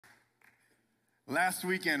Last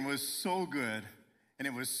weekend was so good, and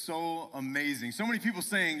it was so amazing. So many people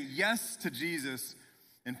saying yes to Jesus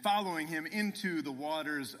and following him into the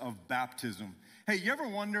waters of baptism. Hey, you ever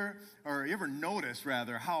wonder, or you ever notice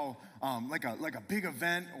rather, how like a big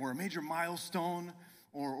event or a major milestone,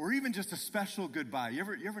 or even just a special goodbye, you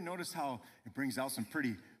ever notice how it brings out some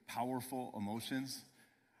pretty powerful emotions?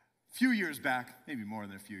 A few years back, maybe more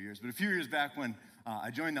than a few years, but a few years back when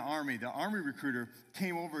I joined the Army recruiter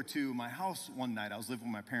came over to my house one night. I was living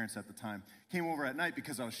with my parents at the time. Came over at night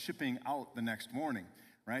because I was shipping out the next morning,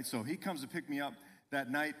 right? So he comes to pick me up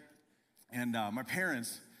that night, and my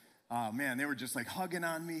parents, man, they were just like hugging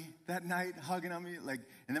on me that night, like,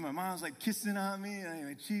 and then my mom's like kissing on me, and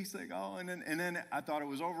my cheeks like, oh, and then I thought it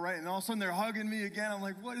was over, right? And all of a sudden they're hugging me again. I'm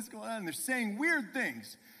like, what is going on? And they're saying weird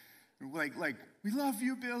things. Like, we love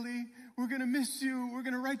you, Billy. We're going to miss you. We're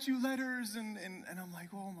going to write you letters. And I'm like,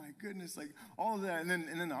 oh, my goodness, like all of that. And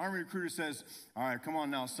then the Army recruiter says, all right, come on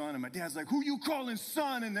now, son. And my dad's like, who you calling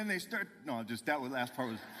son? And then they start, no, just that last part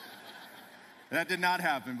was, that did not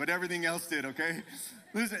happen, but everything else did, okay?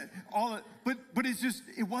 Listen, but it's just,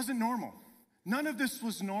 it wasn't normal. None of this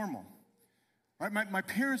was normal, right? My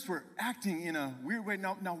parents were acting in a weird way.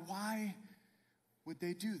 Now, why would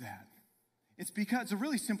they do that? It's a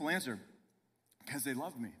really simple answer, because they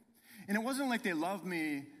loved me. And it wasn't like they loved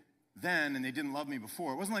me then and they didn't love me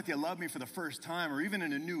before. It wasn't like they loved me for the first time or even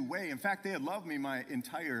in a new way. In fact, they had loved me my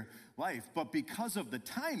entire life. But because of the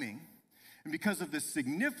timing and because of the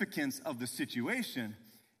significance of the situation,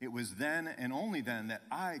 it was then and only then that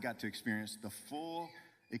I got to experience the full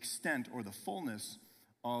extent or the fullness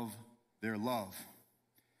of their love.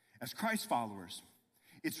 As Christ followers,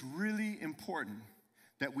 it's really important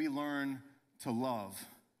that we learn to love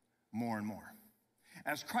more and more.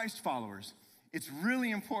 As Christ followers, it's really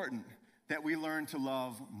important that we learn to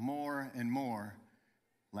love more and more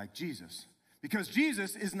like Jesus. Because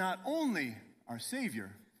Jesus is not only our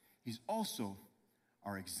Savior, he's also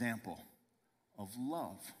our example of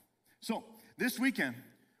love. So this weekend,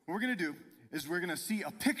 what we're going to do is we're going to see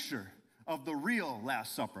a picture of the real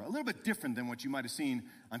Last Supper, a little bit different than what you might have seen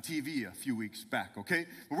on TV a few weeks back, okay?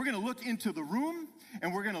 But we're going to look into the room,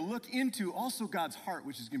 and we're going to look into also God's heart,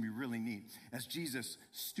 which is going to be really neat, as Jesus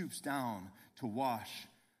stoops down to wash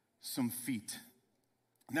some feet.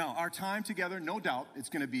 Now, our time together, no doubt, it's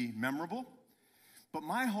going to be memorable, but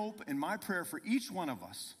my hope and my prayer for each one of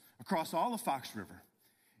us across all of Fox River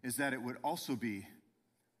is that it would also be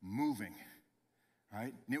moving,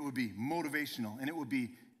 right? And it would be motivational, and it would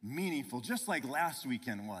be meaningful, just like last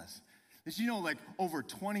weekend was. Did you know, like, over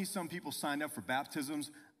 20-some people signed up for baptisms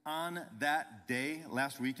on that day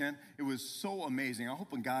last weekend? It was so amazing. I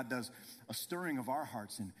hope when God does a stirring of our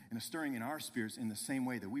hearts and a stirring in our spirits in the same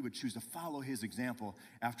way, that we would choose to follow his example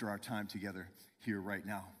after our time together here right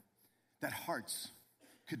now. That hearts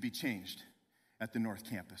could be changed at the North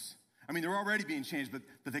Campus. I mean, they're already being changed, but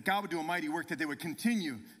that God would do a mighty work, that they would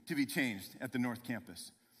continue to be changed at the North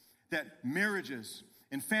Campus. That marriages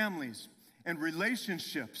and families and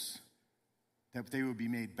relationships, that they would be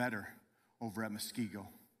made better over at Muskego.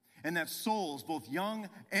 And that souls, both young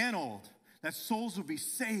and old, that souls would be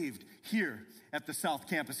saved here at the South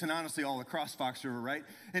Campus, and honestly all across Fox River, right?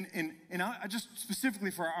 And I just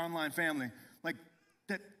specifically for our online family, like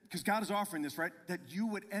that, because God is offering this, right? That you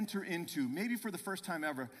would enter into, maybe for the first time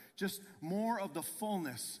ever, just more of the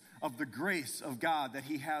fullness of the grace of God that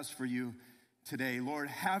he has for you today. Lord,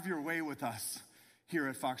 have your way with us here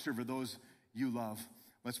at Fox River, those you love.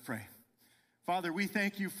 Let's pray. Father, we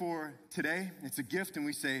thank you for today. It's a gift, and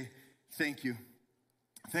we say thank you.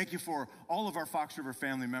 Thank you for all of our Fox River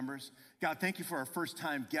family members. God, thank you for our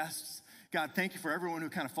first-time guests. God, thank you for everyone who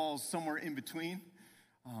kind of falls somewhere in between.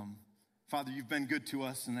 Father, you've been good to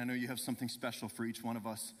us, and I know you have something special for each one of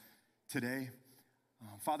us today.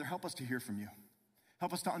 Father, help us to hear from you.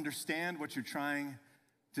 Help us to understand what you're trying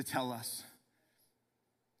to tell us.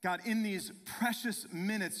 God, in these precious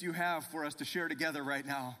minutes you have for us to share together right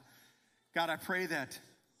now, God, I pray that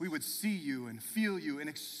we would see you and feel you and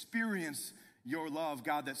experience your love,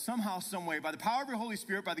 God, that somehow, some way, by the power of your Holy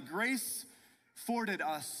Spirit, by the grace afforded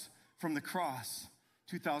us from the cross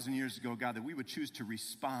 2,000 years ago, God, that we would choose to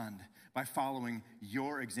respond by following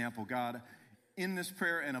your example. God, in this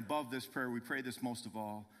prayer and above this prayer, we pray this most of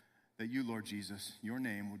all, that you, Lord Jesus, your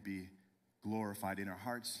name would be glorified in our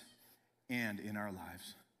hearts and in our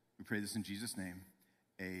lives. We pray this in Jesus' name.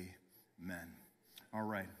 Amen. All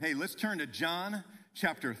right. Hey, let's turn to John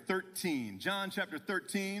chapter 13. John chapter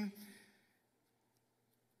 13.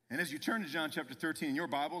 And as you turn to John chapter 13 in your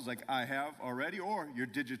Bibles, like I have already, or your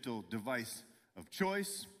digital device of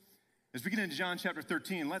choice, as we get into John chapter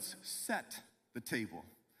 13, let's set the table.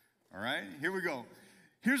 All right, here we go.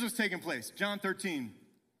 Here's what's taking place. John 13,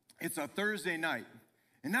 it's a Thursday night.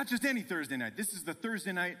 And not just any Thursday night. This is the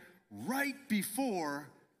Thursday night right before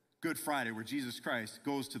Good Friday, where Jesus Christ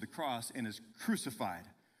goes to the cross and is crucified.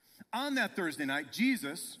 On that Thursday night,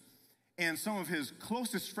 Jesus and some of his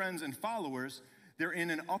closest friends and followers, they're in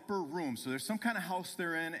an upper room. So there's some kind of house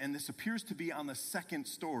they're in, and this appears to be on the second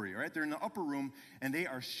story, all right? They're in the upper room, and they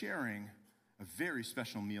are sharing a very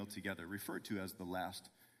special meal together, referred to as the Last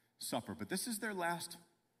Supper. But this is their last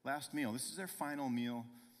meal. This is their final meal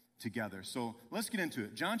together. So let's get into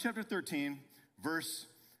it. John chapter 13, verse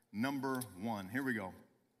number 1. Here we go.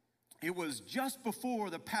 It was just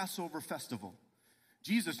before the Passover festival.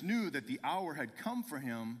 Jesus knew that the hour had come for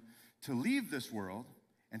him to leave this world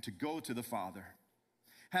and to go to the Father.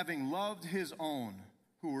 Having loved his own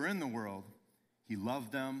who were in the world, he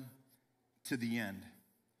loved them to the end.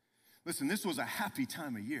 Listen, this was a happy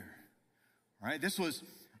time of year, right? This was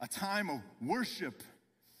a time of worship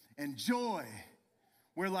and joy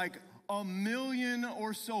where like 1 million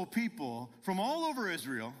or so people from all over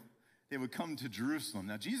Israel, they would come to Jerusalem.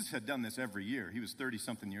 Now, Jesus had done this every year. He was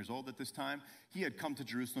 30-something years old at this time. He had come to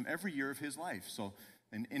Jerusalem every year of his life. So,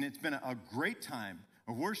 and it's been a great time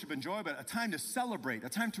of worship and joy, but a time to celebrate, a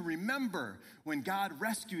time to remember when God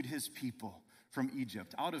rescued his people from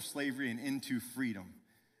Egypt, out of slavery and into freedom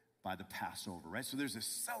by the Passover, right? So there's a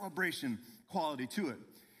celebration quality to it.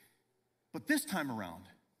 But this time around,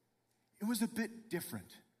 it was a bit different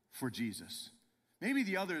for Jesus. Maybe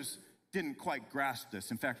the others didn't quite grasp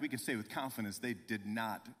this. In fact, we can say with confidence they did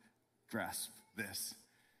not grasp this.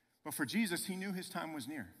 But for Jesus, he knew his time was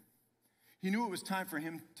near. He knew it was time for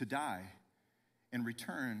him to die and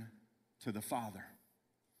return to the Father.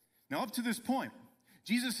 Now, up to this point,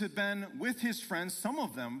 Jesus had been with his friends, some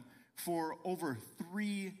of them, for over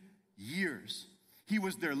 3 years. He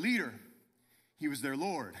was their leader. He was their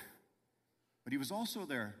Lord. But he was also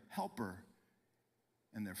their helper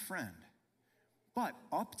and their friend. But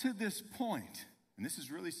up to this point, and this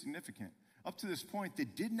is really significant, up to this point, they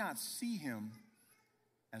did not see him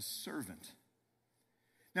as servant.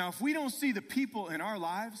 Now, if we don't see the people in our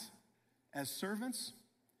lives as servants,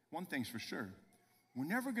 one thing's for sure, we're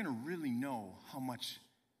never going to really know how much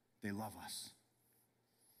they love us.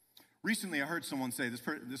 Recently, I heard someone say,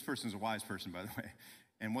 this person's a wise person, by the way,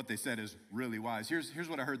 and what they said is really wise. Here's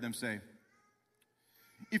what I heard them say.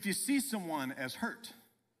 If you see someone as hurt,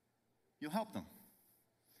 you'll help them.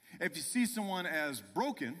 If you see someone as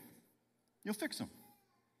broken, you'll fix them.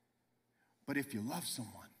 But if you love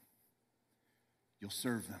someone, you'll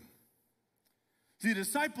serve them. See, the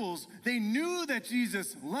disciples, they knew that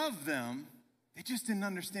Jesus loved them. They just didn't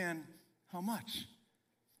understand how much.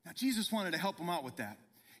 Now, Jesus wanted to help them out with that.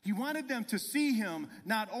 He wanted them to see him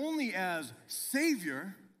not only as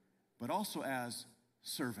Savior, but also as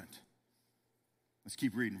servant. Let's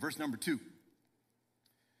keep reading. Verse number 2.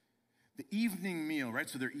 The evening meal, right?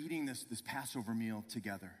 So they're eating this Passover meal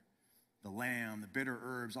together. The lamb, the bitter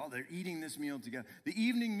herbs, they're eating this meal together. The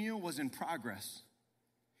evening meal was in progress.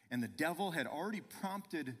 And the devil had already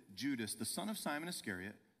prompted Judas, the son of Simon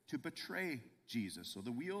Iscariot, to betray Jesus. So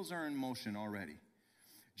the wheels are in motion already.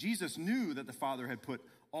 Jesus knew that the Father had put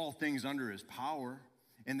all things under his power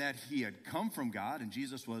and that he had come from God and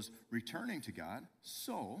Jesus was returning to God.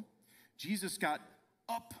 So Jesus got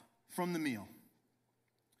up from the meal.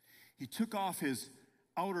 He took off his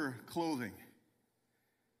outer clothing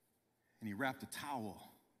and he wrapped a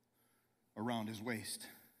towel around his waist.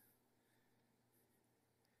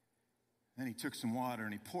 Then he took some water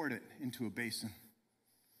and he poured it into a basin.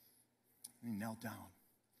 And he knelt down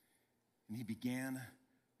and he began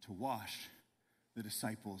to wash the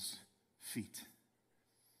disciples' feet.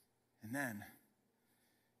 And then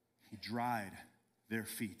he dried their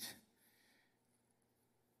feet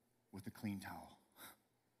with a clean towel.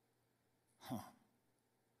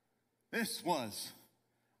 This was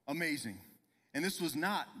amazing. And this was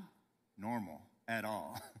not normal at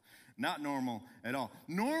all. Not normal at all.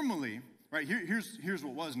 Normally, right, here's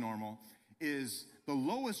what was normal, is the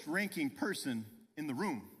lowest ranking person in the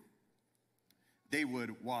room, they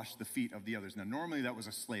would wash the feet of the others. Now, normally that was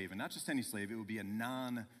a slave, and not just any slave, it would be a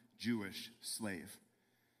non-Jewish slave.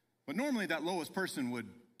 But normally that lowest person would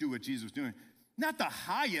do what Jesus was doing. Not the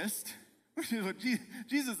highest.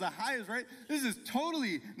 Jesus is the highest, right? This is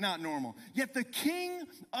totally not normal. Yet the King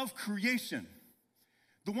of creation,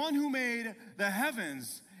 the one who made the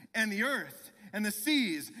heavens and the earth and the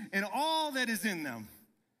seas and all that is in them.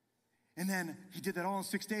 And then he did that all in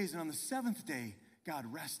 6 days. And on the seventh day, God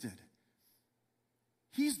rested.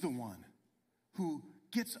 He's the one who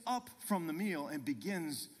gets up from the meal and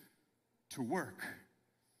begins to work.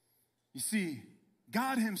 You see,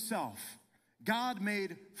 God himself, God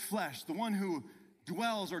made flesh, the one who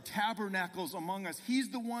dwells or tabernacles among us, he's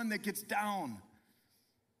the one that gets down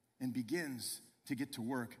and begins to get to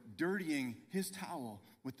work, dirtying his towel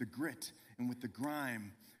with the grit and with the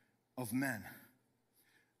grime of men.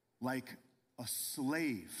 Like a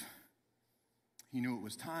slave, he knew it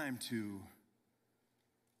was time to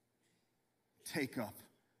take up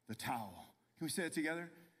the towel. Can we say it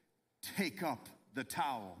together? Take up the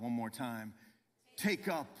towel. One more time. Take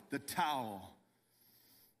up the towel.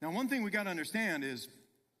 Now, one thing we got to understand is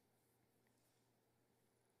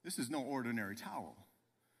this is no ordinary towel.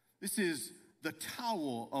 This is the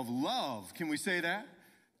towel of love. Can we say that?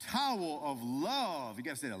 Towel of love. You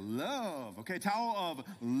got to say that. Love. Okay, towel of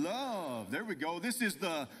love. There we go. This is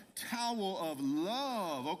the towel of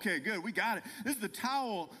love. Okay, good. We got it. This is the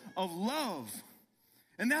towel of love.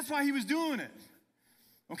 And that's why he was doing it.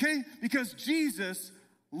 Okay? Because Jesus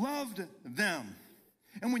loved them.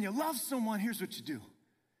 And when you love someone, here's what you do.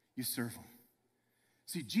 You serve them.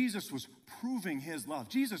 See, Jesus was proving his love.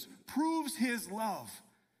 Jesus proves his love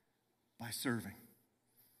by serving.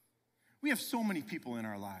 We have so many people in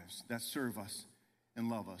our lives that serve us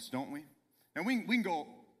and love us, don't we? And we can go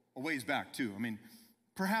a ways back too. I mean,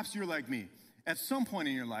 perhaps you're like me. At some point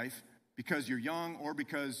in your life, because you're young or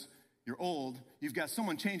because you're old, you've got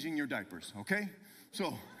someone changing your diapers, okay? So,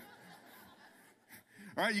 all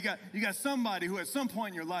right, you got somebody who at some point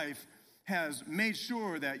in your life has made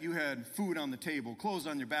sure that you had food on the table, clothes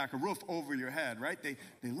on your back, a roof over your head, right? They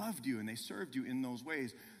loved you and they served you in those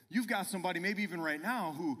ways. You've got somebody, maybe even right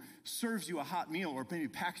now, who serves you a hot meal or maybe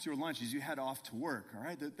packs your lunch as you head off to work, all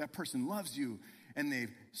right? That person loves you and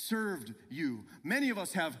they've served you. Many of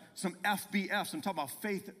us have some FBFs. I'm talking about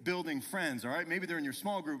faith-building friends, all right? Maybe they're in your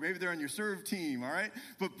small group. Maybe they're on your serve team, all right?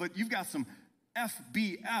 But you've got some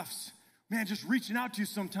FBFs. Man, just reaching out to you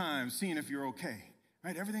sometimes, seeing if you're okay,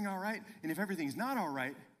 right? Everything all right? And if everything's not all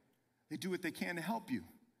right, they do what they can to help you,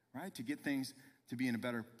 right? To get things to be in a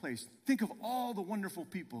better place. Think of all the wonderful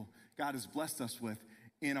people God has blessed us with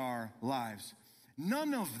in our lives.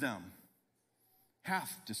 None of them have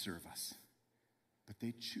to serve us, but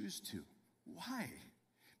they choose to. Why?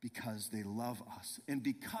 Because they love us. And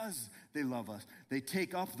because they love us, they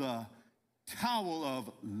take up the towel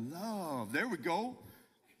of love. There we go.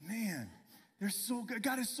 Man, they're so good.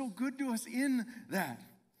 God is so good to us in that.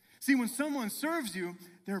 See, when someone serves you,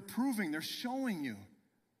 they're proving, they're showing you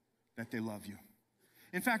that they love you.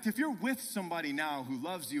 In fact, if you're with somebody now who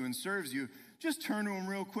loves you and serves you, just turn to them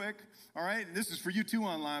real quick, all right? This is for you too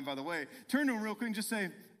online, by the way. Turn to them real quick and just say,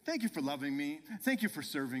 thank you for loving me. Thank you for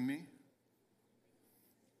serving me.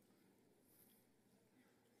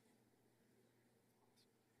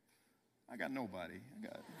 I got nobody.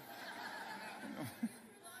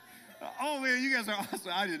 Oh, man, you guys are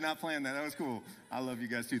awesome. I did not plan that. That was cool. I love you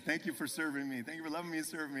guys, too. Thank you for serving me. Thank you for loving me and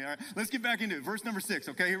serving me. All right, let's get back into it. Verse number 6,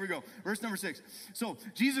 okay? Here we go. Verse number 6. So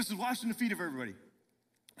Jesus is washing the feet of everybody.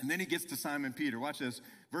 And then he gets to Simon Peter. Watch this.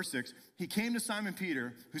 Verse 6. He came to Simon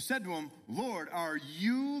Peter, who said to him, Lord, are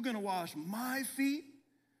you going to wash my feet?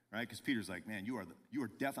 Right? Because Peter's like, man, you are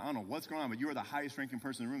definitely, I don't know what's going on, but you are the highest ranking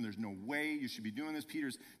person in the room. There's no way you should be doing this.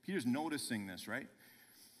 Peter's noticing this, right?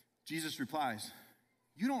 Jesus replies,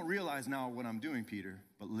 you don't realize now what I'm doing, Peter,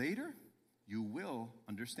 but later you will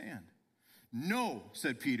understand. No,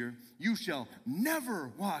 said Peter, you shall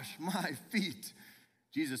never wash my feet.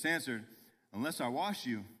 Jesus answered, unless I wash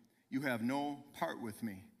you, you have no part with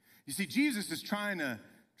me. You see, Jesus is trying to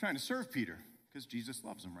serve Peter because Jesus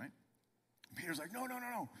loves him, right? And Peter's like, no.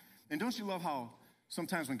 And don't you love how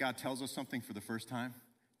sometimes when God tells us something for the first time,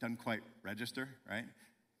 it doesn't quite register, right?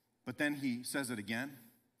 But then he says it again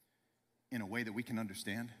in a way that we can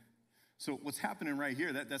understand. So what's happening right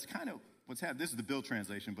here, that's kind of what's happening. This is the Bill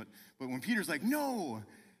translation, but when Peter's like, no,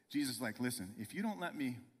 Jesus is like, listen, if you don't let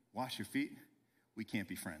me wash your feet, we can't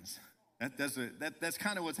be friends. That's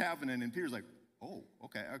kind of what's happening. And Peter's like, oh,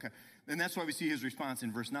 okay. And that's why we see his response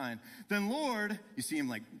in verse 9. Then Lord, you see him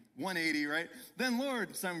like 180, right? Then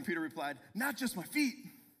Lord, Simon Peter replied, not just my feet,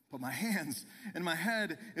 but my hands and my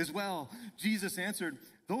head as well. Jesus answered,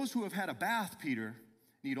 those who have had a bath, Peter,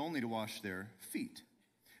 need only to wash their feet.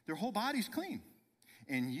 Their whole body's clean.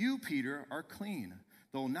 And you, Peter, are clean,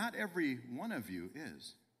 though not every one of you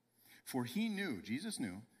is. For he knew, Jesus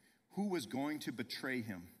knew, who was going to betray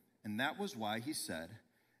him. And that was why he said,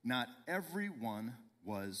 not everyone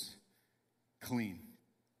was clean.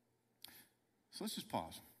 So let's just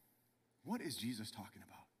pause. What is Jesus talking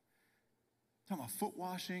about? Talking about foot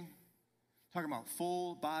washing? Talking about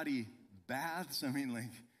full body baths? I mean,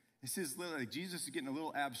 like, this is literally, like Jesus is getting a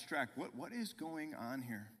little abstract. What is going on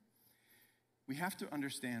here? We have to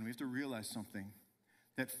understand, we have to realize something,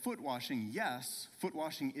 that foot washing, yes, foot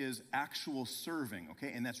washing is actual serving,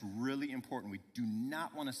 okay? And that's really important. We do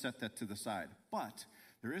not want to set that to the side. But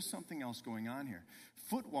there is something else going on here.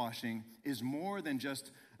 Foot washing is more than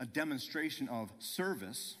just a demonstration of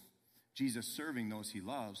service, Jesus serving those he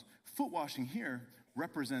loves. Foot washing here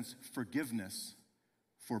represents forgiveness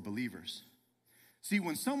for believers. See,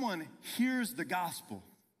 when someone hears the gospel,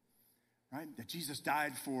 right, that Jesus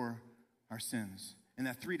died for our sins, and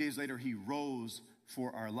that 3 days later he rose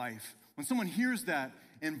for our life, when someone hears that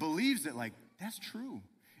and believes it, like, that's true,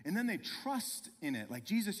 and then they trust in it, like,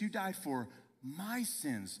 Jesus, you died for my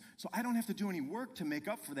sins, so I don't have to do any work to make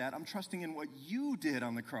up for that. I'm trusting in what you did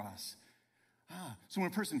on the cross. So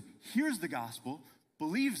when a person hears the gospel,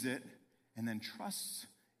 believes it, and then trusts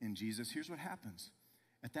in Jesus, here's what happens.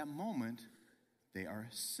 At that moment, they are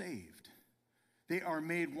saved. They are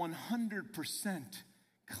made 100%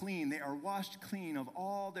 clean. They are washed clean of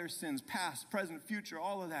all their sins, past, present, future,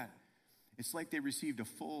 all of that. It's like they received a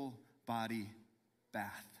full body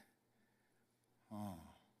bath. Oh,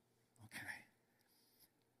 okay.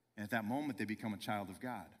 And at that moment, they become a child of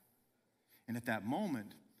God. And at that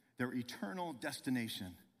moment, their eternal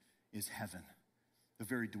destination is heaven, the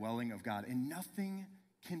very dwelling of God. And nothing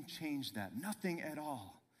can change that, nothing at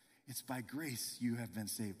all. It's by grace you have been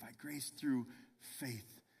saved, by grace through faith.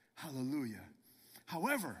 Hallelujah.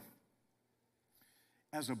 However,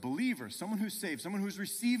 as a believer, someone who's saved, someone who's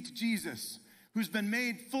received Jesus, who's been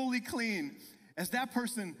made fully clean, as that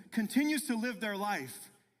person continues to live their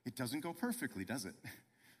life, it doesn't go perfectly, does it?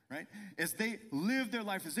 Right? As they live their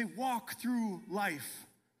life, as they walk through life,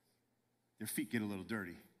 their feet get a little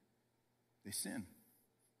dirty. They sin.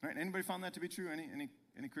 Right? Anybody found that to be true?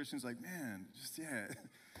 Any Christians like, man,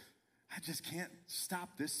 I just can't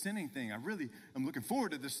stop this sinning thing. I'm looking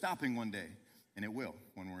forward to this stopping one day. And it will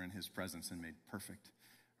when we're in his presence and made perfect.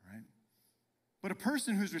 All right? But a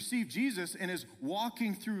person who's received Jesus and is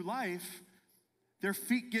walking through life, their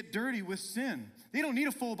feet get dirty with sin. They don't need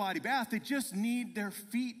a full body bath. They just need their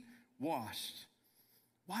feet washed.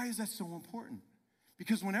 Why is that so important?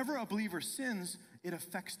 Because whenever a believer sins, it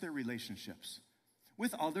affects their relationships.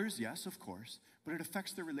 With others, yes, of course, but it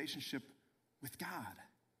affects their relationship with God.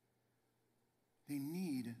 They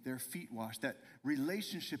need their feet washed. That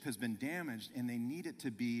relationship has been damaged, and they need it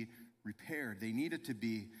to be repaired. They need it to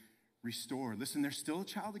be restored. Listen, they're still a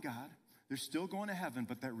child of God. They're still going to heaven,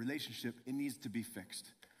 but that relationship, it needs to be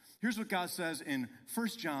fixed. Here's what God says in 1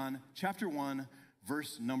 John chapter 1,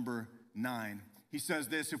 verse number 9. He says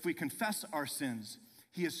this, if we confess our sins,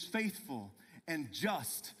 he is faithful and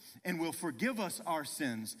just and will forgive us our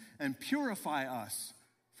sins and purify us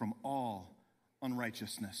from all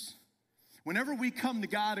unrighteousness. Whenever we come to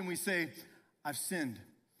God and we say, I've sinned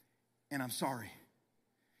and I'm sorry,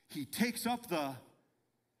 he takes up the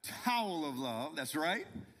towel of love, that's right,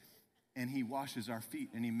 and he washes our feet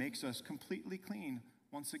and he makes us completely clean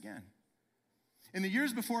once again. In the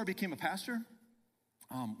years before I became a pastor,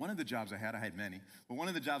 one of the jobs I had many, but one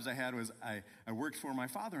of the jobs I had was I worked for my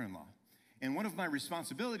father-in-law. And one of my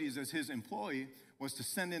responsibilities as his employee was to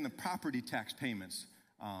send in the property tax payments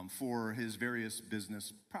for his various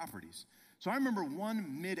business properties. So I remember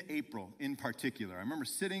one mid-April in particular. I remember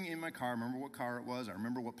sitting in my car. I remember what car it was. I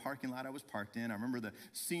remember what parking lot I was parked in. I remember the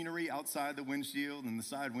scenery outside the windshield and the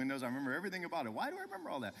side windows. I remember everything about it. Why do I remember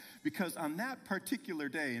all that? Because on that particular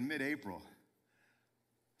day in mid-April,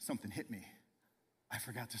 something hit me. I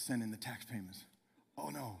forgot to send in the tax payments. Oh,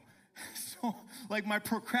 no. So, like, my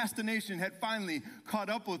procrastination had finally caught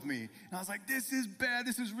up with me. And I was like, this is bad.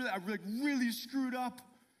 I really screwed up.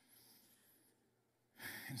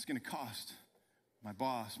 And it's going to cost my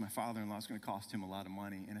boss, my father-in-law, it's going to cost him a lot of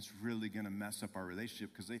money, and it's really going to mess up our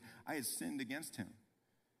relationship because I had sinned against him.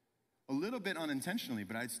 A little bit unintentionally,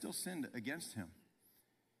 but I had still sinned against him.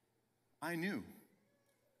 I knew.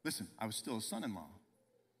 Listen, I was still a son-in-law.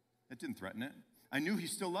 That didn't threaten it. I knew he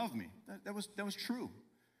still loved me. That was true.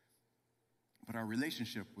 But our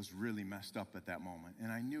relationship was really messed up at that moment,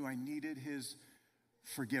 and I knew I needed his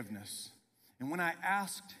forgiveness. And when I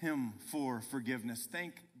asked him for forgiveness,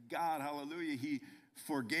 thank God, hallelujah, he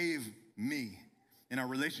forgave me, and our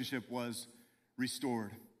relationship was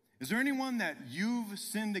restored. Is there anyone that you've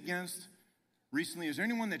sinned against recently? Is there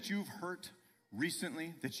anyone that you've hurt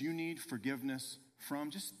recently that you need forgiveness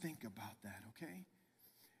from? Just think about that, okay?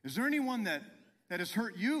 Is there anyone that has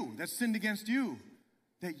hurt you, that's sinned against you,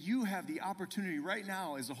 that you have the opportunity right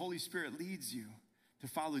now as the Holy Spirit leads you to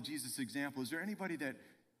follow Jesus' example? Is there anybody that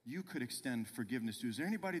you could extend forgiveness to? Is there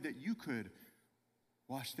anybody that you could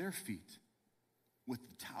wash their feet with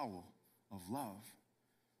the towel of love?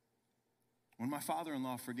 When my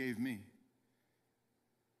father-in-law forgave me,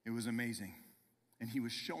 it was amazing. and he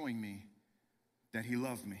was showing me that he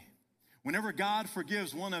loved me. Whenever God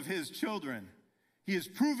forgives one of his children, he is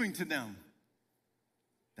proving to them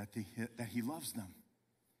that he loves them.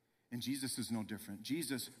 And Jesus is no different.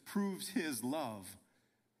 Jesus proves his love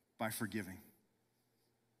by forgiving.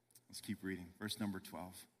 Let's keep reading. Verse number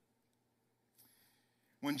 12.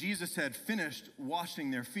 When Jesus had finished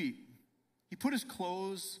washing their feet, he put on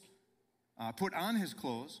his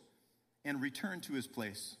clothes and returned to his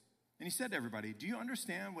place. And he said to everybody, "Do you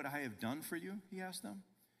understand what I have done for you?" He asked them.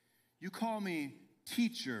 "You call me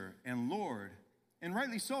teacher and Lord, and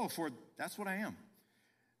rightly so, for that's what I am.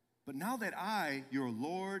 But now that I, your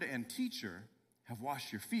Lord and teacher, have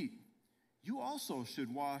washed your feet, you also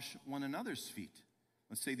should wash one another's feet."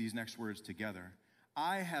 Let's say these next words together.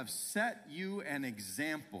 "I have set you an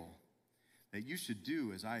example that you should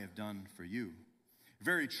do as I have done for you.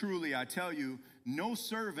 Very truly, I tell you, no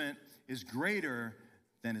servant is greater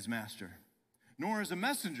than his master, nor is a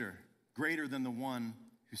messenger greater than the one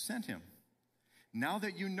who sent him. Now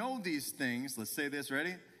that you know these things," let's say this,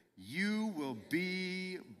 ready? "You will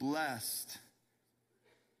be blessed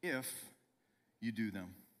if you do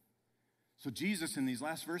them." So Jesus, in these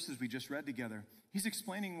last verses we just read together, he's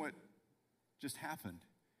explaining what just happened.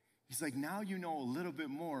 He's like, now you know a little bit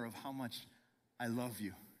more of how much I love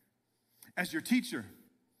you. As your teacher,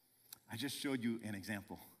 I just showed you an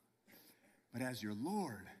example. But as your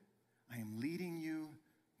Lord, I am leading you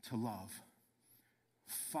to love.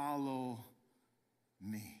 Follow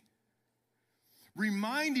me.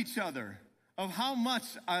 Remind each other of how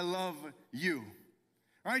much I love you.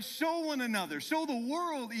 All right, show one another, show the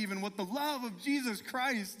world even what the love of Jesus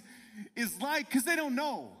Christ is like, because they don't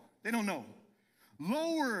know. They don't know.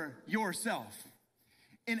 Lower yourself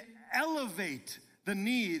and elevate the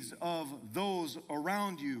needs of those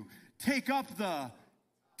around you. Take up the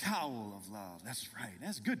towel of love. That's right.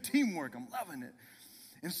 That's good teamwork. I'm loving it.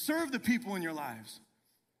 And serve the people in your lives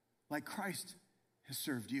like Christ has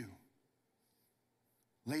served you.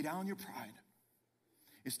 Lay down your pride.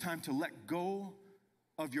 It's time to let go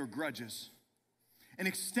of your grudges and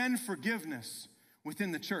extend forgiveness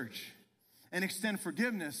within the church and extend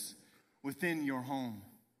forgiveness within your home.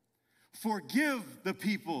 Forgive the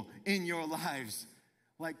people in your lives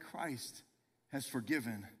like Christ has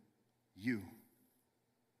forgiven you.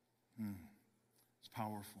 It's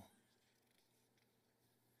powerful.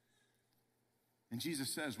 And Jesus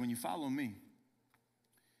says, when you follow me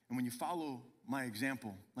and when you follow my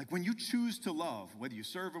example, like when you choose to love, whether you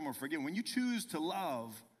serve him or forgive him, when you choose to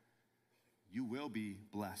love, you will be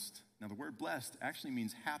blessed. Now, the word blessed actually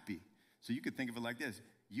means happy. So you could think of it like this.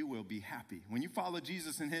 You will be happy. When you follow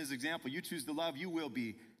Jesus and his example, you choose to love, you will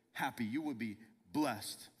be happy. You will be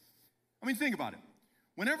blessed. I mean, think about it.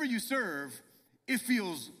 Whenever you serve, it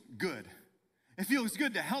feels good. It feels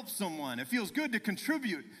good to help someone. It feels good to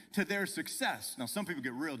contribute to their success. Now, some people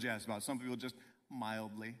get real jazzed about it. Some people just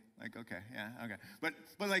mildly, like, okay, yeah, okay.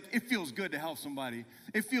 But like, it feels good to help somebody.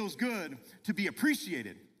 It feels good to be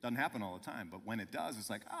appreciated. Doesn't happen all the time, but when it does, it's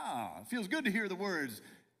like, it feels good to hear the words,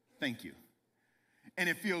 thank you. And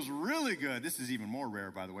it feels really good, this is even more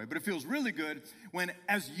rare, by the way, but it feels really good when,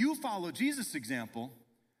 as you follow Jesus' example,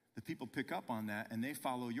 the people pick up on that and they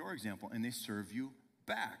follow your example and they serve you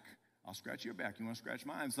back. I'll scratch your back. You want to scratch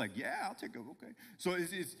mine? It's like, yeah, I'll take it. Okay. So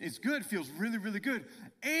it's good. It feels really, really good.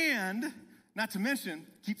 And not to mention,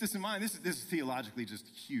 keep this in mind. This is theologically just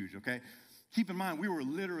huge, okay? Keep in mind, we were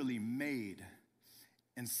literally made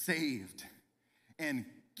and saved and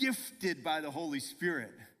gifted by the Holy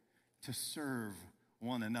Spirit to serve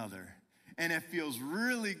one another. And it feels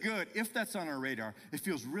really good, if that's on our radar, it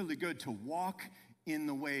feels really good to walk in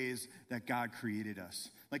the ways that God created us.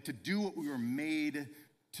 Like to do what we were made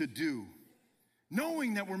to do.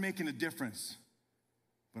 Knowing that we're making a difference,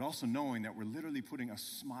 but also knowing that we're literally putting a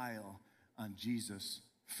smile on Jesus'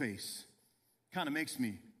 face. Kind of makes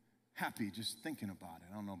me happy just thinking about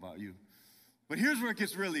it. I don't know about you. But here's where it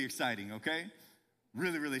gets really exciting, okay?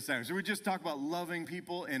 Really, really exciting. So we just talked about loving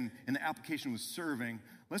people and the application was serving.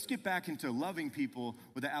 Let's get back into loving people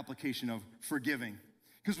with the application of forgiving.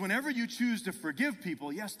 Because whenever you choose to forgive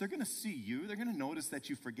people, yes, they're going to see you. They're going to notice that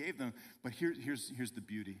you forgave them. But here's the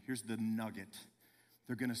beauty. Here's the nugget.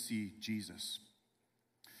 They're going to see Jesus.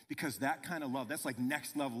 Because that kind of love, that's like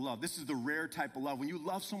next level love. This is the rare type of love. When you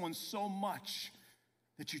love someone so much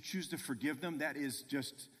that you choose to forgive them, that is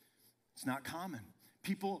just, it's not common.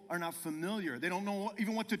 People are not familiar. They don't know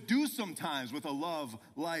even what to do sometimes with a love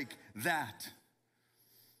like that.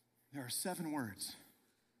 There are 7 words,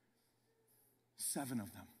 7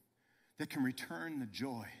 of them, that can return the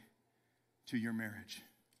joy to your marriage.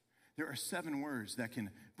 There are 7 words that can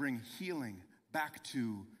bring healing back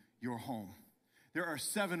to your home. There are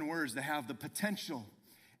 7 words that have the potential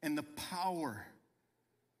and the power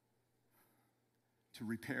to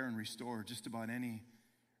repair and restore just about any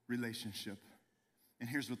relationship. And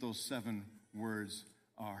here's what those 7 words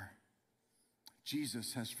are.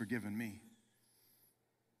 Jesus has forgiven me.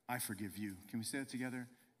 I forgive you. Can we say it together?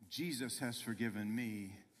 Jesus has forgiven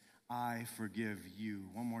me. I forgive you.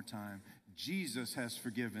 One more time. Jesus has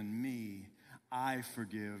forgiven me. I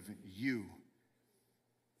forgive you.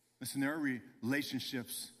 Listen, there are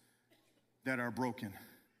relationships that are broken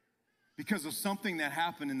because of something that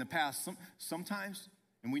happened in the past. Sometimes,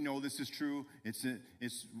 and we know this is true, it's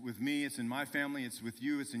with me, it's in my family, it's with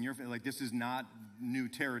you, it's in your family. Like, this is not new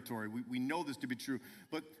territory. We know this to be true.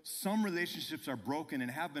 But some relationships are broken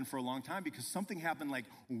and have been for a long time because something happened like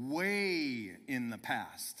way in the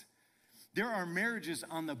past. There are marriages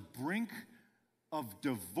on the brink of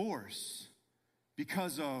divorce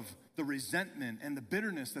because of the resentment and the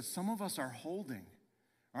bitterness that some of us are holding.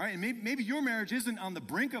 All right, and maybe your marriage isn't on the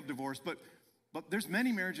brink of divorce, but there's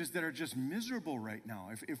many marriages that are just miserable right now,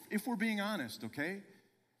 if we're being honest, okay?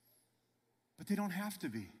 But they don't have to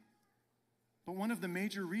be. But one of the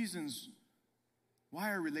major reasons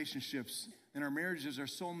why our relationships and our marriages are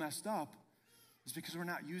so messed up is because we're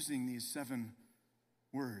not using these 7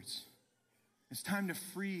 words. It's time to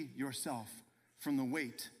free yourself from the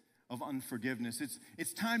weight of unforgiveness.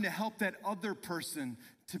 It's time to help that other person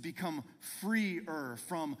to become freer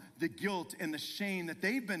from the guilt and the shame that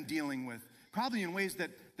they've been dealing with, probably in ways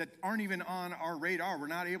that aren't even on our radar. We're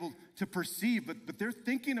not able to perceive, but they're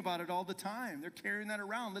thinking about it all the time. They're carrying that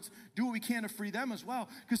around. Let's do what we can to free them as well,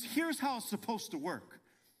 because here's how it's supposed to work.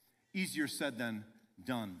 Easier said than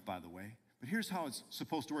done, by the way. But here's how it's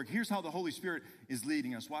supposed to work. Here's how the Holy Spirit is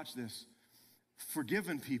leading us. Watch this.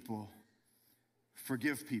 Forgiven people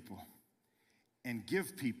forgive people and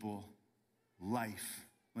give people life.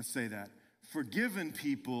 Let's say that. Forgiven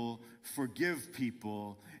people forgive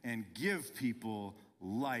people and give people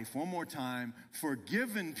life. One more time.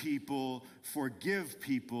 Forgiven people forgive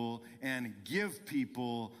people and give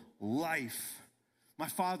people life. My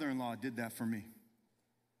father-in-law did that for me.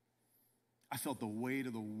 I felt the weight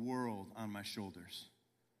of the world on my shoulders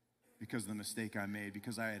because of the mistake I made,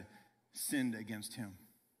 because I had sinned against him.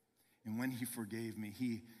 And when he forgave me,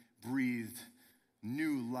 he breathed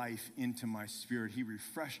new life into my spirit. He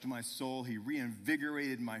refreshed my soul. He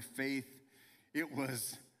reinvigorated my faith. It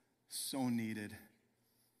was so needed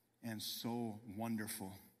and so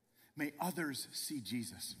wonderful. May others see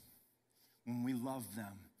Jesus when we love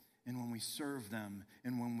them and when we serve them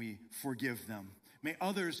and when we forgive them. May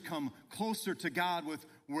others come closer to God with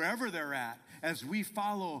wherever they're at as we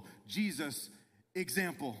follow Jesus'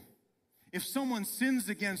 example. If someone sins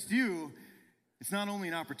against you, it's not only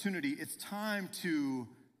an opportunity, it's time to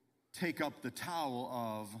take up the towel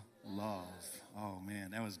of love. Oh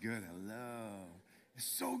man, that was good. Love. It's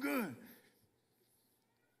so good.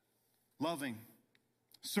 Loving,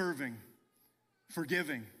 serving,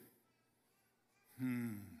 forgiving.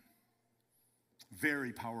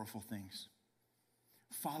 Very powerful things.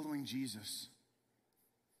 Following Jesus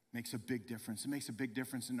makes a big difference. It makes a big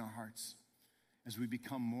difference in our hearts as we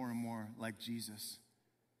become more and more like Jesus.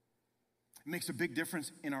 It makes a big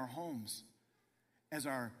difference in our homes as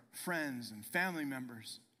our friends and family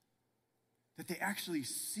members, that they actually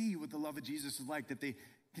see what the love of Jesus is like, that they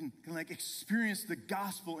can like experience the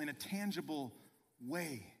gospel in a tangible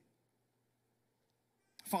way.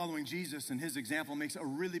 Following Jesus and his example makes a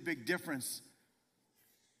really big difference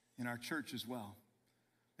in our church as well.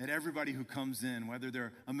 That everybody who comes in, whether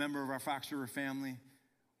they're a member of our Fox River family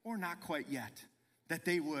or not quite yet, that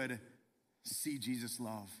they would see Jesus'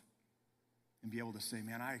 love and be able to say,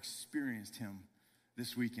 man, I experienced him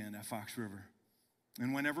this weekend at Fox River.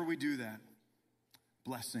 And whenever we do that,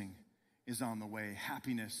 blessing is on the way.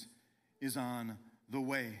 Happiness is on the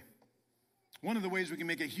way. One of the ways we can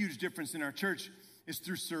make a huge difference in our church is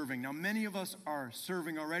through serving. Now, many of us are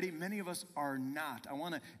serving already. Many of us are not. I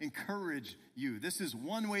want to encourage you. This is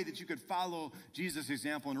one way that you could follow Jesus'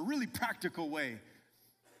 example in a really practical way.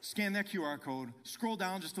 Scan that QR code, scroll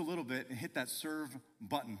down just a little bit, and hit that serve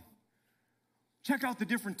button. Check out the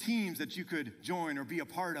different teams that you could join or be a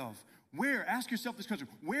part of. Ask yourself this question,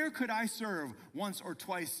 where could I serve once or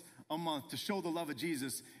twice a month to show the love of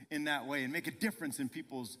Jesus in that way and make a difference in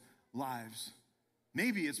people's lives?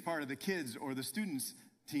 Maybe it's part of the kids or the students'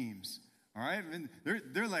 teams, all right? And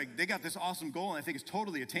they're like, they got this awesome goal, and I think it's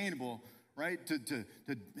totally attainable, right? To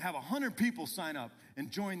have 100 people sign up and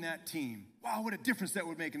join that team. Wow, what a difference that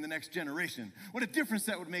would make in the next generation. What a difference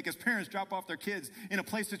that would make as parents drop off their kids in a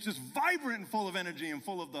place that's just vibrant and full of energy and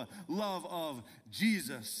full of the love of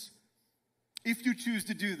Jesus. If you choose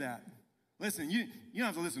to do that, Listen, you don't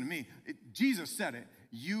have to listen to me. Jesus said it.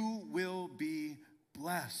 You will be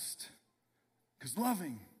blessed. Because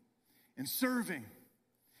loving and serving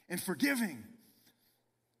and forgiving,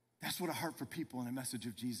 that's what a heart for people and a message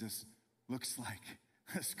of Jesus looks like.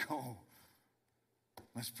 Let's go.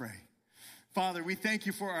 Let's pray. Father, we thank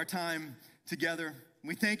you for our time together.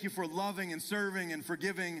 We thank you for loving and serving and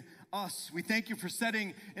forgiving us. We thank you for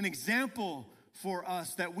setting an example for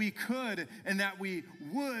us that we could and that we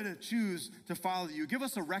would choose to follow you. Give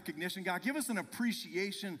us a recognition, God. Give us an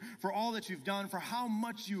appreciation for all that you've done, for how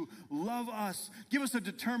much you love us. Give us a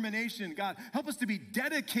determination, God. Help us to be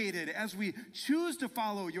dedicated as we choose to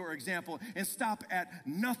follow your example and stop at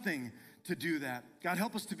nothing to do that. God,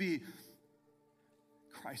 help us to be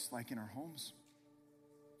Christ-like in our homes.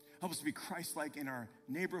 Help us to be Christ-like in our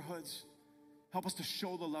neighborhoods. Help us to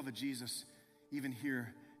show the love of Jesus even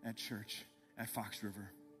here at church at Fox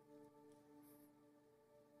River.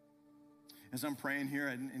 As I'm praying here,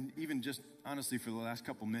 and even just honestly for the last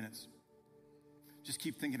couple minutes, just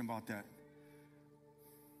keep thinking about that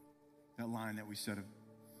line that we said of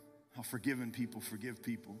how forgiven people forgive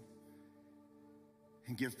people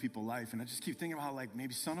and give people life. And I just keep thinking about how, like,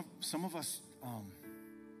 maybe some of us,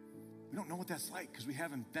 we don't know what that's like because we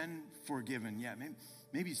haven't been forgiven yet.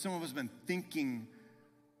 Maybe some of us have been thinking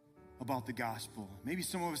about the gospel. Maybe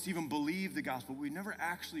some of us even believe the gospel. We never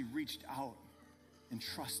actually reached out and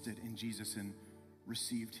trusted in Jesus and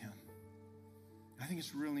received him. I think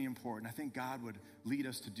it's really important. I think God would lead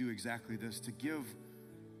us to do exactly this, to give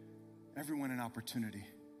everyone an opportunity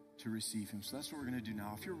to receive him. So that's what we're going to do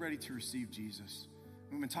now. If you're ready to receive Jesus,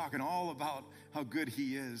 we've been talking all about how good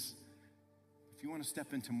he is. If you want to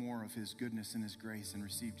step into more of his goodness and his grace and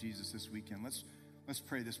receive Jesus this weekend, let's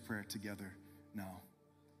pray this prayer together now.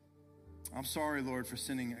 I'm sorry, Lord, for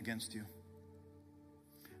sinning against you.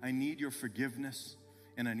 I need your forgiveness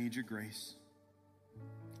and I need your grace.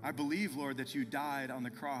 I believe, Lord, that you died on the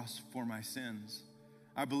cross for my sins.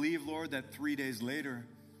 I believe, Lord, that 3 days later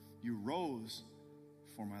you rose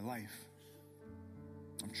for my life.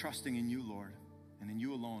 I'm trusting in you, Lord, and in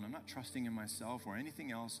you alone. I'm not trusting in myself or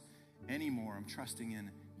anything else anymore. I'm trusting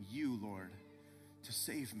in you, Lord, to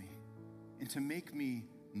save me and to make me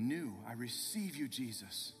new. I receive you,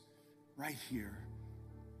 Jesus, right here,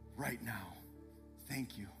 right now.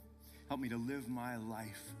 Thank you. Help me to live my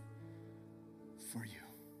life for you.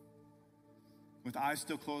 With eyes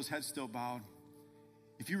still closed, head still bowed.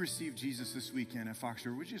 If you received Jesus this weekend at Fox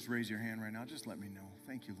River, would you just raise your hand right now? Just let me know.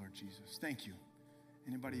 Thank you, Lord Jesus. Thank you.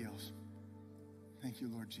 Anybody else? Thank you,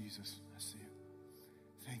 Lord Jesus. I see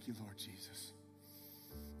it. Thank you, Lord Jesus.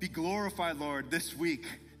 Be glorified, Lord, this week,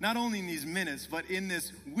 not only in these minutes, but in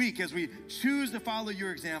this week as we choose to follow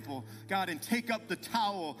your example, God, and take up the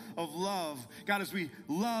towel of love. God, as we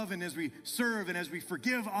love and as we serve and as we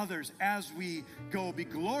forgive others as we go. Be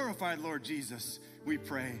glorified, Lord Jesus, we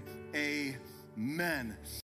pray. Amen.